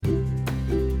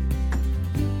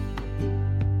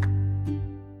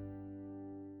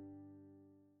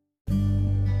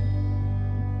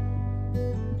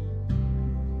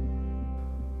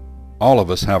All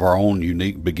of us have our own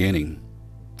unique beginning.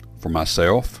 For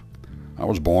myself, I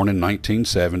was born in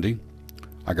 1970.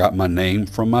 I got my name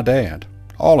from my dad,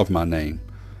 all of my name.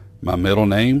 My middle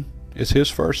name is his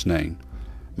first name.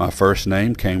 My first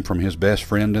name came from his best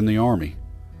friend in the Army.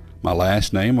 My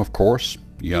last name, of course,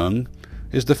 Young,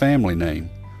 is the family name.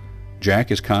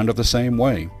 Jack is kind of the same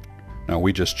way. Now,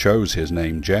 we just chose his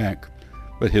name, Jack,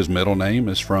 but his middle name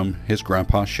is from his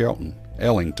grandpa Shelton,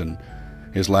 Ellington.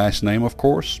 His last name, of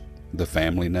course, the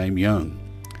family name Young.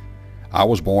 I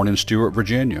was born in Stewart,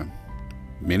 Virginia.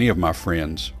 Many of my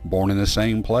friends born in the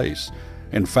same place,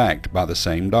 in fact, by the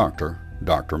same doctor,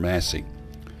 Dr. Massey.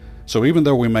 So even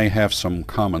though we may have some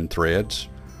common threads,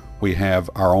 we have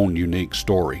our own unique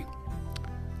story.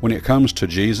 When it comes to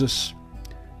Jesus,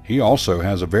 he also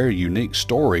has a very unique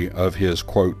story of his,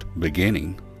 quote,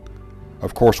 beginning.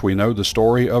 Of course, we know the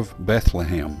story of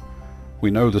Bethlehem.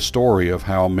 We know the story of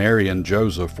how Mary and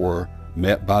Joseph were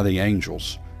met by the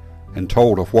angels and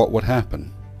told of what would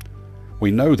happen.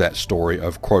 We know that story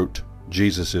of, quote,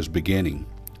 Jesus' beginning.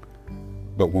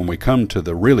 But when we come to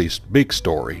the really big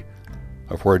story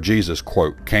of where Jesus,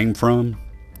 quote, came from,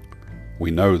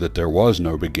 we know that there was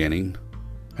no beginning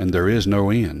and there is no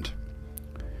end.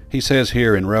 He says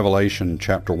here in Revelation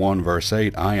chapter 1, verse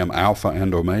 8, I am Alpha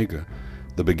and Omega,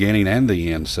 the beginning and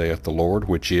the end, saith the Lord,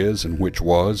 which is, and which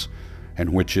was,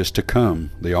 and which is to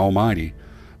come, the Almighty.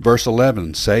 Verse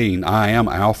 11, saying, I am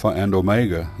Alpha and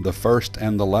Omega, the first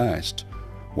and the last.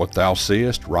 What thou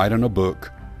seest, write in a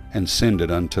book, and send it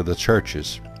unto the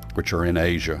churches which are in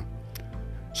Asia.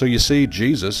 So you see,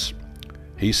 Jesus,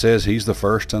 he says he's the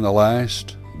first and the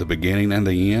last, the beginning and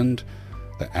the end,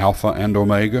 the Alpha and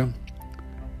Omega.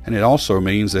 And it also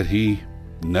means that he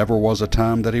never was a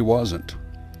time that he wasn't.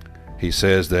 He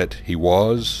says that he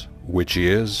was, which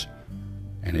is,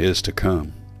 and is to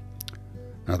come.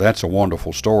 Now that's a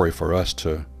wonderful story for us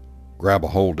to grab a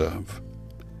hold of.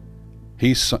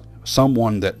 He's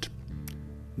someone that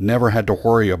never had to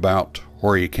worry about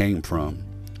where he came from,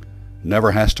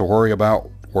 never has to worry about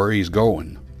where he's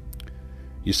going.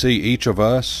 You see, each of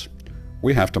us,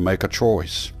 we have to make a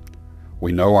choice.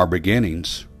 We know our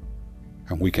beginnings,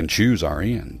 and we can choose our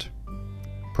end.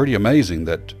 Pretty amazing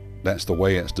that that's the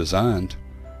way it's designed.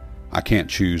 I can't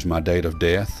choose my date of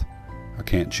death. I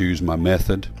can't choose my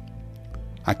method.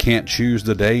 I can't choose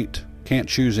the date. Can't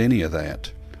choose any of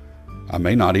that. I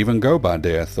may not even go by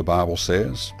death, the Bible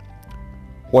says.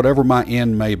 Whatever my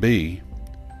end may be,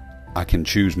 I can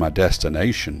choose my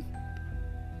destination.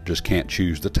 Just can't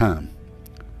choose the time.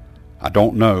 I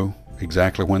don't know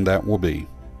exactly when that will be,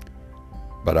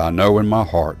 but I know in my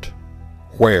heart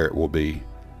where it will be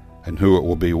and who it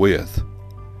will be with.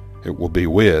 It will be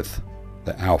with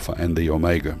the Alpha and the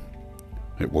Omega.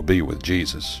 It will be with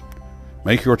Jesus.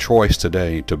 Make your choice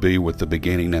today to be with the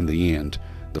beginning and the end,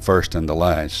 the first and the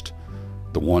last,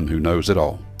 the one who knows it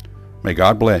all. May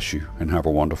God bless you and have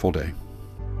a wonderful day.